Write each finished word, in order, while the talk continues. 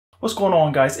What's going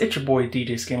on, guys? It's your boy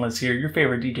DJ Skandalous here, your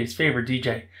favorite DJ's favorite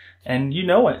DJ. And you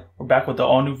know it, we're back with the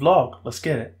all new vlog. Let's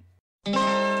get it.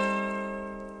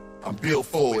 I'm built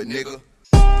for it, nigga.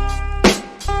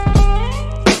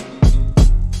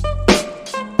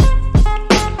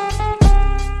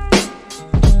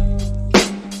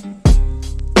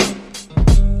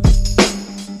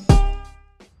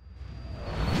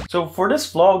 So for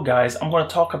this vlog, guys, I'm going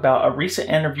to talk about a recent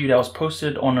interview that was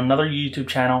posted on another YouTube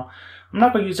channel. I'm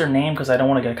not going to use their name because I don't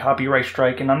want to get a copyright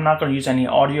strike, and I'm not going to use any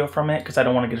audio from it because I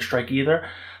don't want to get a strike either.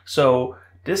 So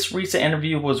this recent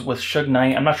interview was with Suge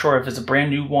Knight. I'm not sure if it's a brand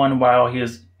new one while he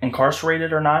is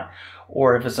incarcerated or not,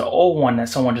 or if it's an old one that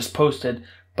someone just posted.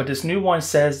 But this new one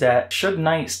says that Suge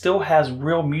Knight still has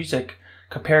real music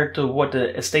compared to what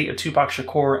the estate of Tupac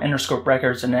Shakur, Interscope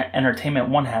Records, and Entertainment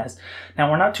One has. Now,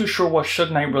 we're not too sure what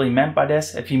Suge Knight really meant by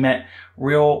this, if he meant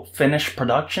real finished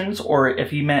productions, or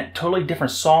if he meant totally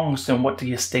different songs than what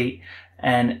the estate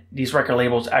and these record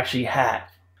labels actually have.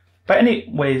 But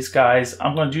anyways, guys,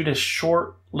 I'm going to do this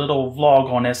short little vlog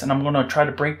on this, and I'm going to try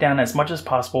to break down as much as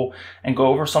possible and go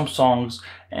over some songs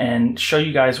and show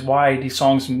you guys why these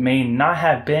songs may not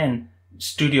have been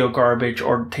studio garbage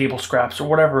or table scraps or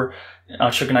whatever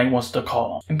Suge Knight wants to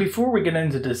call them. And before we get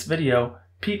into this video,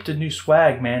 peep the new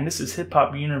swag, man. This is Hip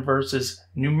Hop Universe's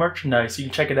new merchandise. You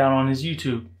can check it out on his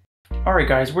YouTube. Alright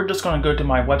guys, we're just going to go to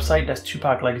my website, that's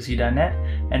tupaclegacy.net,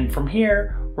 and from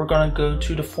here, we're going to go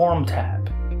to the forum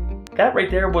tab. That right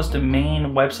there was the main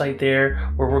website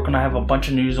there, where we're going to have a bunch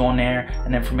of news on there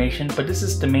and information, but this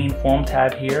is the main forum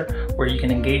tab here, where you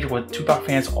can engage with Tupac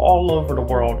fans all over the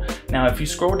world. Now if you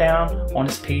scroll down on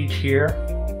this page here,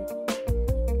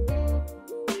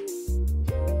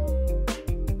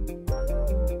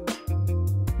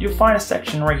 you'll find a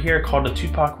section right here called the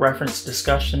Tupac Reference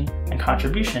Discussion and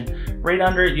Contribution. Right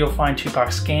under it, you'll find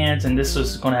Tupac scans, and this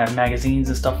is going to have magazines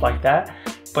and stuff like that.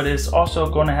 But it's also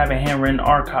going to have a handwritten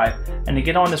archive. And to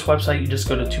get on this website, you just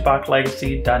go to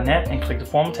tupaclegacy.net and click the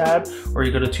forum tab, or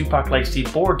you go to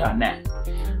tupaclegacyboard.net.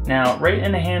 Now, right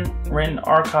in the handwritten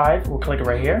archive, we'll click it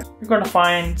right here. You're going to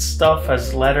find stuff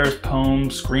as letters,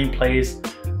 poems, screenplays,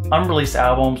 unreleased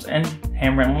albums, and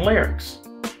handwritten lyrics.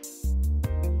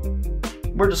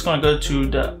 We're just going to go to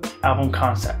the album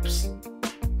concepts.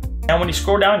 Now when you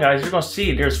scroll down, guys, you're going to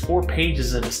see there's 4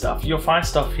 pages of this stuff. You'll find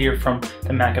stuff here from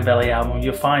the Machiavelli album.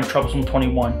 You'll find Troublesome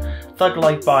 21, Thug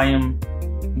Life Volume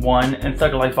 1, and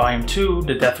Thug Life Volume 2,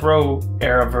 the Death Row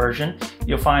era version.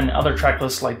 You'll find other track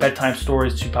lists like Bedtime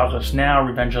Stories, Tupacalypse Now,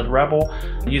 Revenge of the Rebel,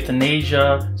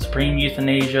 Euthanasia, Supreme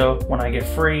Euthanasia, When I Get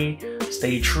Free,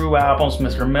 Stay True albums,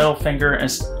 Mr. Middlefinger,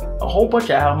 and a whole bunch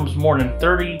of albums, more than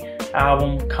 30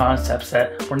 album concepts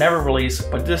that were never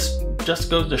released. But this just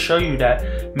goes to show you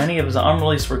that many of his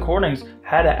unreleased recordings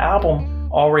had an album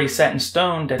already set in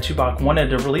stone that Tupac wanted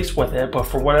to release with it, but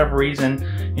for whatever reason,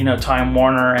 you know, Time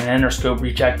Warner and Interscope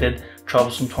rejected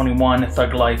Troublesome 21 and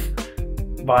Thug Life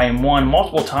Volume 1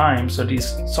 multiple times, so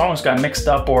these songs got mixed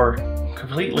up or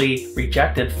completely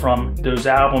rejected from those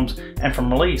albums and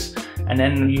from release. And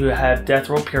then you have Death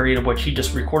Row period, of which he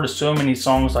just recorded so many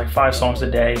songs, like 5 songs a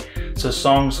day. So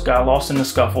songs got lost in the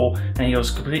scuffle, and he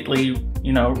was completely,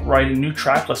 you know, writing new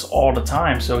track lists all the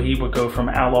time. So he would go from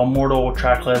Outlaw Mortal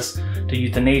track list to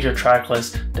Euthanasia track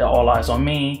list to All Eyes on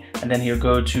Me, and then he would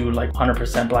go to like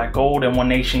 100% Black Gold and One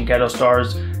Nation, Ghetto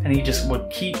Stars, and he just would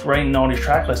keep writing all these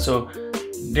track lists. So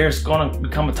there's gonna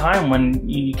become a time when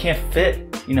you can't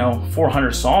fit, you know,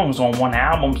 400 songs on one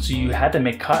album, so you had to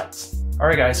make cuts.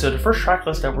 Alright guys, so the first track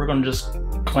list that we're going to just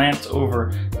glance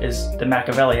over is the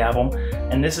Machiavelli album,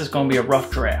 and this is going to be a rough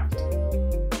draft.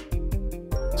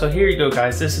 So here you go,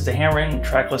 guys, this is the handwritten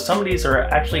track list. Some of these are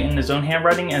actually in his own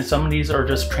handwriting, and some of these are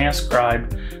just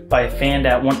transcribed by a fan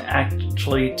that went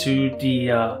actually to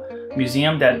the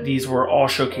museum that these were all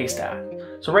showcased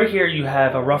at. So right here you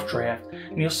have a rough draft,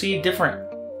 and you'll see different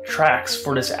tracks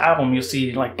for this album. You'll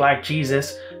see like Black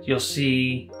Jesus, you'll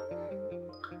see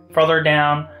Further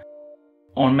Down.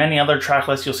 On many other track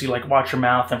lists, you'll see like Watch Your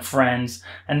Mouth and Friends,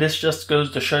 and this just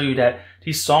goes to show you that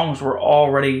these songs were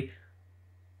already,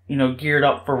 you know, geared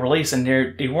up for release, and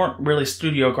they weren't really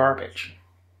studio garbage.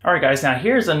 Alright guys, now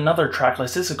here's another track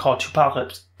list. This is called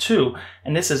Tupacalypse 2,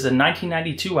 and this is a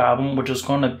 1992 album, which is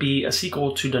going to be a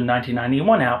sequel to the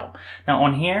 1991 album. Now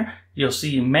on here, you'll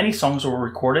see many songs were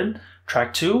recorded.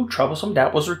 Track 2, Troublesome,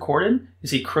 that was recorded. You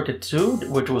see Crooked 2,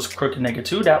 which was Crooked Nigga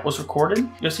 2, that was recorded.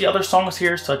 You'll see other songs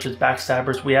here, such as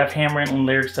Backstabbers. We have handwritten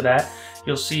lyrics to that.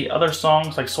 You'll see other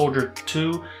songs like Soldier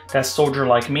 2, that's Soldier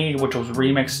Like Me, which was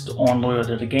remixed on Loyal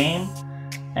to the Game.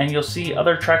 And you'll see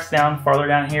other tracks farther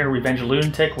down here, Revenge of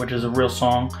Lunatic, which is a real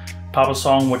song. Papa's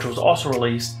Song, which was also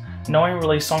released. knowing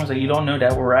released songs that you don't know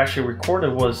that were actually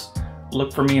recorded was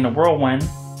Look For Me in a Whirlwind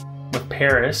with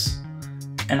Paris,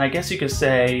 and I guess you could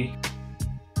say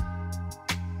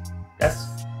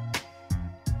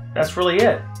that's really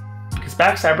it. Because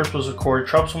Backstabbers was recorded,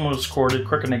 Troublesome was recorded,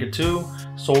 Crooked Nigga 2,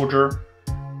 Soldier.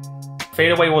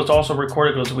 Fade Away was also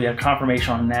recorded because we had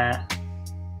confirmation on that.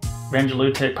 Revenge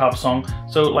Lunatic, Pop Song.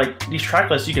 So like these track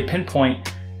lists, you could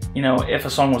pinpoint, you know, if a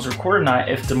song was recorded or not,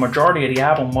 if the majority of the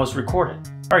album was recorded.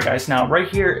 Alright guys, now right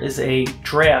here is a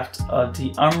draft of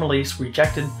the unreleased,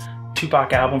 rejected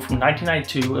Tupac album from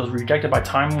 1992. It was rejected by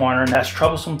Time Warner, and that's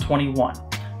Troublesome 21.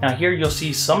 Now here you'll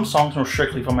see some songs from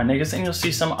Strictly For My Niggas, and you'll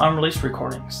see some unreleased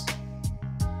recordings.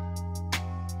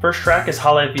 First track is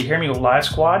Holla If You Hear Me with Live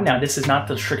Squad. Now this is not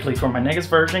the Strictly For My Niggas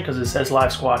version because it says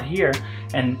Live Squad here,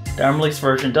 and the unreleased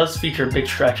version does feature Big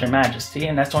Stretch and Majesty,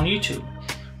 and that's on YouTube.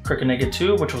 Crooked Nigga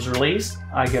 2, which was released,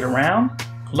 I Get Around,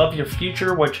 Love Your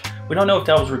Future, which we don't know if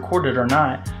that was recorded or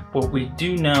not, but we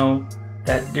do know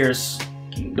that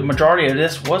the majority of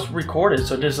this was recorded,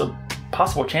 so there's a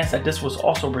possible chance that this was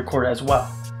also recorded as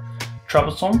well.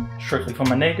 Troublesome, Strictly For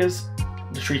My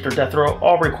Niggas, The Streets or Death Row,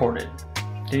 all recorded.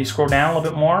 Did he scroll down a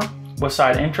little bit more? West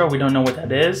Side Intro, we don't know what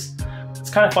that is. It's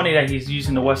kind of funny that he's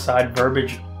using the West Side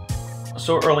verbiage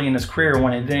so early in his career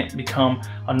when it didn't become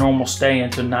a normal stay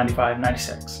until 95,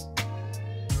 96.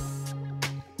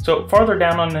 So farther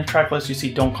down on the track list, you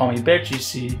see Don't Call Me Bitch, you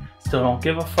see Still Don't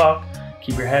Give a Fuck,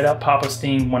 Keep Your Head Up, Papa's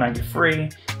Theme, When I Get Free,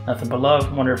 Nothing But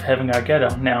Love, Wonder If Heaven Got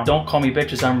Ghetto. Now, Don't Call Me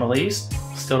Bitch is unreleased,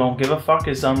 Still Don't Give a Fuck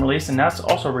is unreleased, and that's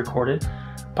also recorded.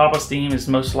 Papa's Theme is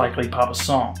most likely Papa's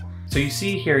song. So you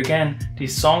see here again,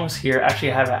 these songs here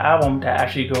actually have an album that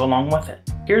actually go along with it.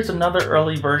 Here's another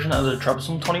early version of the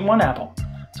Troublesome 21 album.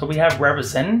 So we have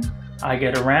Representin', I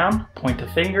Get Around, Point the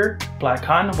Finger, Black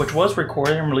Cotton, which was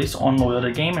recorded and released on Loyal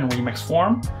to Game in remix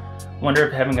form, Wonder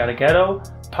If Heaven Got a Ghetto,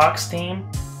 Pac's Theme,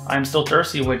 I'm Still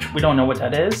Thirsty, which we don't know what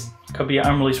that is, could be an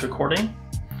unreleased recording,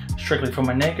 Strictly For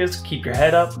My Niggas, Keep Your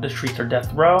Head Up, The Streets or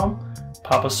Death Row,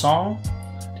 Papa's Song,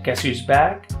 Guess Who's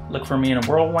Back, Look For Me in a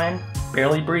Whirlwind,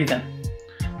 Barely Breathing.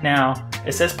 Now,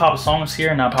 it says Papa's Songs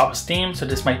here, not Papa's Theme, so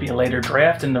this might be a later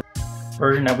draft in the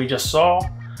version that we just saw.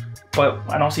 But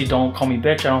I don't see Don't Call Me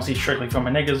Bitch, I don't see Strictly For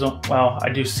My Niggas on, well, I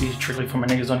do see Strictly For My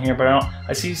Niggas on here, but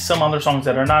I see some other songs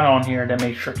that are not on here that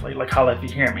make Strictly, like Holla If You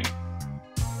Hear Me.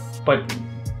 But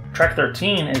track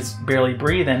 13 is Barely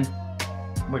Breathing,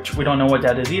 which we don't know what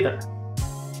that is either.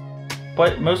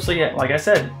 But mostly, like I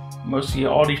said, mostly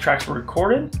all these tracks were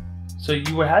recorded, so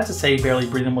you would have to say Barely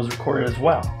Breathing was recorded as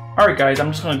well. Alright guys,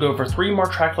 I'm just going to go over 3 more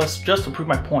track lists just to prove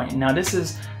my point. Now this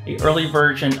is the early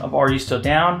version of Are You Still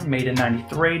Down, made in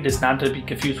 93. This is not to be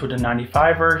confused with the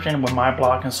 95 version with My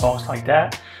Block and songs like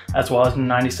that, as well as the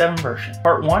 97 version.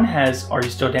 Part 1 has Are You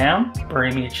Still Down,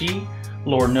 Bury Me a G,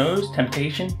 Lord Knows,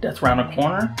 Temptation, Death Round the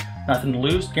Corner, Nothing to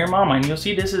Lose, Dear Mama, and you'll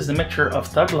see this is a mixture of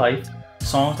Thug Life,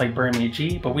 songs like Bury Me a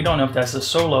G, but we don't know if that's a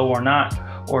solo or not,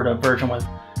 or the version with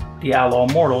the Outlaw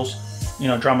Immortals, you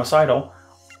know, Dramacidal.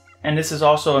 And this is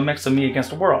also a mix of Me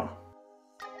Against the World.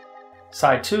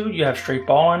 Side 2, you have Straight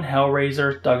Ballin',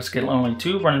 Hellraiser, Doug's Get Lonely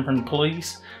 2, Running from the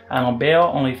Police, Out on Bail,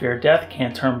 Only Fear of Death,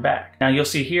 Can't Turn Back. Now you'll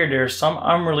see here there's some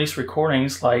unreleased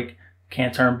recordings like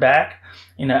Can't Turn Back.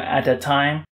 You know, at that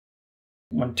time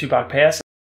when Tupac passed,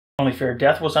 Only Fear of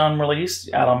Death was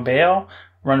unreleased, Out on Bail,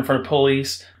 Running from the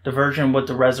Police. The version with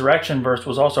the Resurrection verse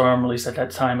was also unreleased at that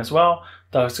time as well,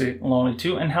 Doug's Get Lonely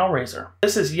 2, and Hellraiser.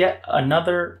 This is yet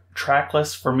another track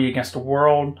list for Me Against the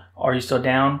World, Are You Still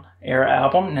Down era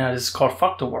album. Now this is called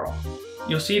Fuck the World.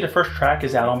 You'll see the first track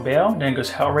is Out on Bail, then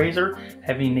goes Hellraiser,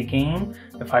 Heavy in the Game,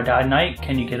 If I Die Tonight,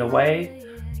 Can You Get Away,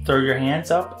 Throw Your Hands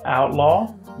Up,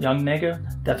 Outlaw, Young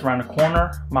Nigga, Death Around the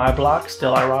Corner, My Block,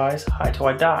 Still I Rise, High Till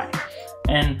I Die.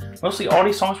 And mostly all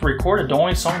these songs were recorded. The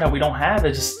only song that we don't have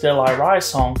is a Still I Rise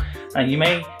song. Now you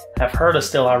may have heard a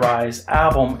Still I Rise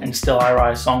album and Still I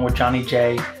Rise song with Johnny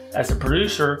J as a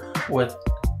producer with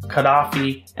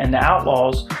Gaddafi and the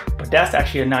Outlaws, but that's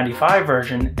actually a 95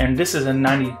 version, and this is a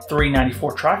 93,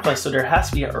 94 track list, so there has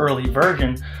to be an early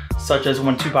version, such as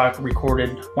when Tupac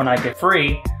recorded When I Get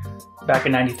Free back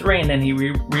in 93, and then he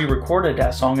re-recorded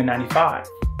that song in 95.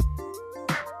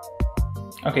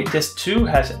 Okay, this too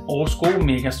has Old School,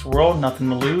 Me Against the World, Nothing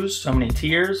to Lose, So Many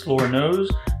Tears, Lord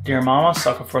Knows, Dear Mama,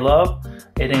 Sucker for Love,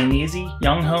 It Ain't Easy,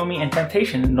 Young Homie, and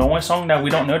Temptation. And the only song that we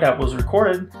don't know that was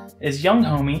recorded is Young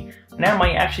Homie, and that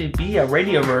might actually be a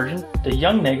radio version, the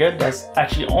Young Nigga, that's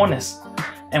actually on this.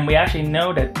 And we actually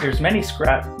know that there's many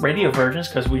scrap radio versions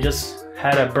because we just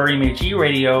had a Bury Me a G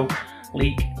radio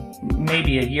leak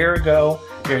maybe a year ago.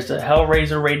 There's a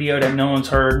Hellraiser radio that no one's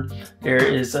heard. There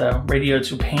is a Radio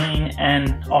to Pain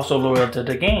and also Loyal to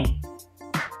the Game.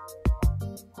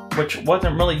 which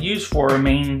wasn't really used for a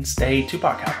mainstay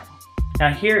Tupac album.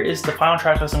 Now here is the final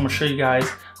track list I'm going to show you guys.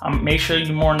 I may show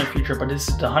you more in the future, but this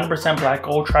is the 100% Black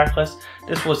Gold track list.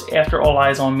 This was after All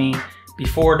Eyes on Me,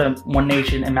 before the One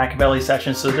Nation and Machiavelli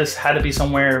session, so this had to be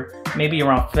somewhere maybe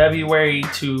around February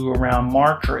to around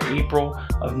March or April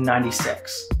of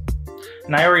 '96.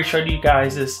 And I already showed you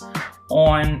guys this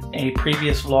on a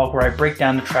previous vlog where I break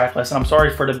down the track list, and I'm sorry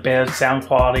for the bad sound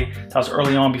quality. That was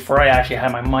early on before I actually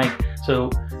had my mic,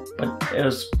 but it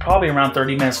was probably around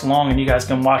 30 minutes long, and you guys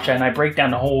can watch that, and I break down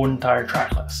the whole entire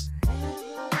track list.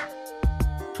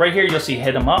 Right here you'll see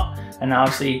Hit 'Em Up, and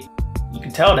obviously you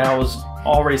can tell that was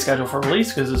already scheduled for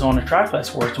release because it's on the track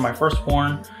list. Words to My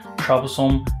Firstborn,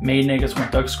 Troublesome, Made Niggas When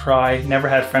Thugs Cry, Never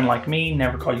Had a Friend Like Me,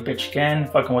 Never Call You Bitch Again,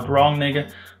 Fucking With the Wrong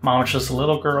Nigga, Mama's Just a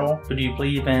Little Girl, Who Do You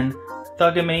Believe In,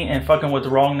 Thuggin' Me, and Fucking With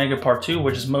the Wrong Nigga Part 2,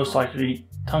 which is most likely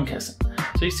Tongue Kissing.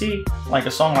 So you see, like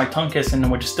a song like Tongue Kissing,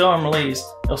 which is still unreleased,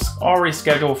 it was already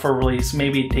scheduled for release,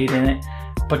 maybe a date in it,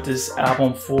 put this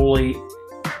album fully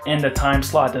in the time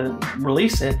slot to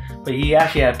release it, but he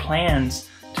actually had plans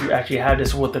to actually have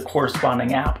this with the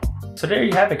corresponding album. So there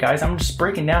you have it, guys. I'm just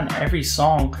breaking down every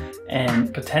song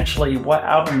and potentially what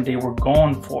album they were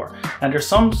going for. Now there's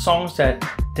some songs that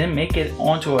didn't make it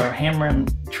onto a Hammerin'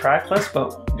 track list,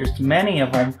 but there's many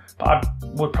of them. But I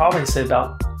would probably say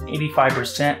about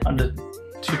 85% of the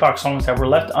Tupac songs that were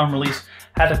left unreleased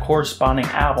had a corresponding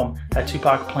album that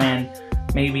Tupac planned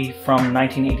maybe from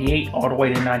 1988 all the way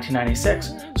to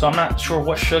 1996. So I'm not sure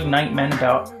what Suge Knight meant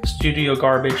about studio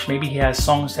garbage. Maybe he has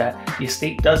songs that the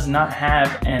estate does not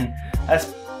have, and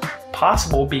that's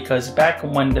possible because back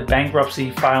when the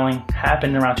bankruptcy filing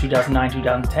happened around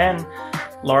 2009-2010,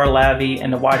 Laura Lavie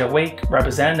and the Wide Awake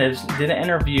representatives did an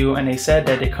interview, and they said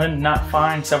that they could not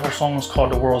find several songs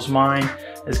called The World's Mine,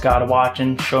 Is God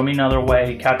Watching, Show Me Another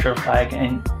Way, Capture a Flag,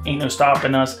 and Ain't No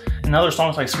Stopping Us, and other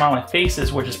songs like Smiling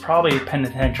Faces, which is probably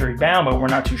penitentiary bound, but we're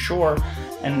not too sure.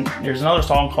 And there's another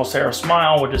song called Sarah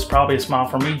Smile, which is probably a Smile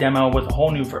For Me demo with a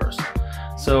whole new verse.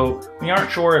 So we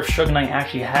aren't sure if Suge Knight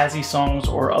actually has these songs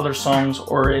or other songs,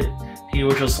 or if he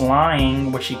was just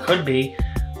lying, which he could be.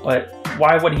 But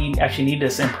why would he actually need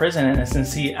this in prison? And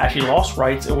since he actually lost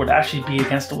rights, it would actually be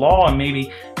against the law and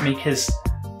maybe make his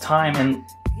time in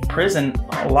prison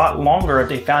a lot longer if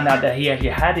they found out that he actually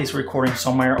had these recordings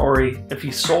somewhere, or if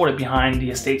he sold it behind the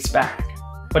estate's back.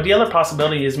 But the other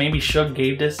possibility is maybe Suge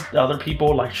gave this to other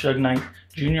people like Suge Knight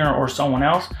Jr. or someone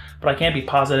else, but I can't be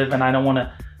positive, and I don't want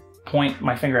to point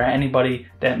my finger at anybody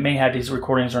that may have these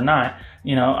recordings or not.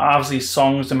 You know, obviously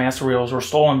songs and master reels were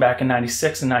stolen back in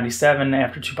 96 and 97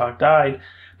 after Tupac died,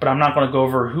 but I'm not going to go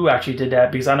over who actually did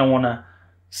that because I don't want to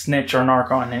snitch or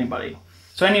narc on anybody.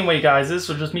 So anyway, guys, this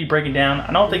was just me breaking down.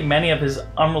 I don't think many of his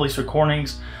unreleased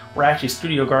recordings were actually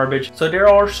studio garbage. So there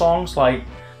are songs like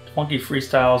Funky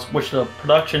Freestyles, which the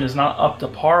production is not up to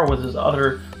par with his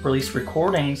other released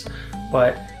recordings,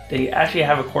 but they actually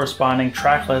have a corresponding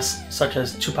track list such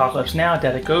as Tupacalypse Now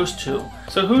that it goes to.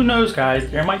 So who knows, guys,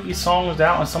 there might be songs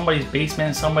out in somebody's basement,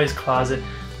 in somebody's closet,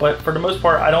 but for the most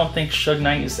part, I don't think Suge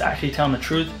Knight is actually telling the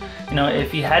truth. You know,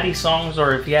 if he had these songs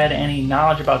or if he had any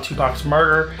knowledge about Tupac's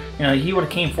murder, you know, he would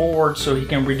have came forward so he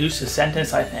can reduce his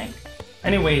sentence, I think.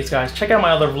 Anyways, guys, check out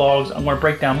my other vlogs. I'm going to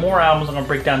break down more albums. I'm going to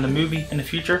break down the movie in the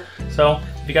future. So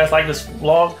if you guys like this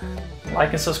vlog,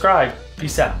 like and subscribe.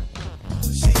 Peace out.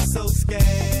 She's so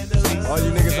scandalous. All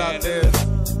you niggas out there,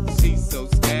 she's so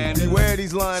scandalous. Beware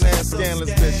these lying ass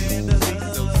scandalous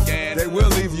bitches. They will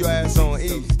leave your ass on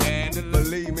E.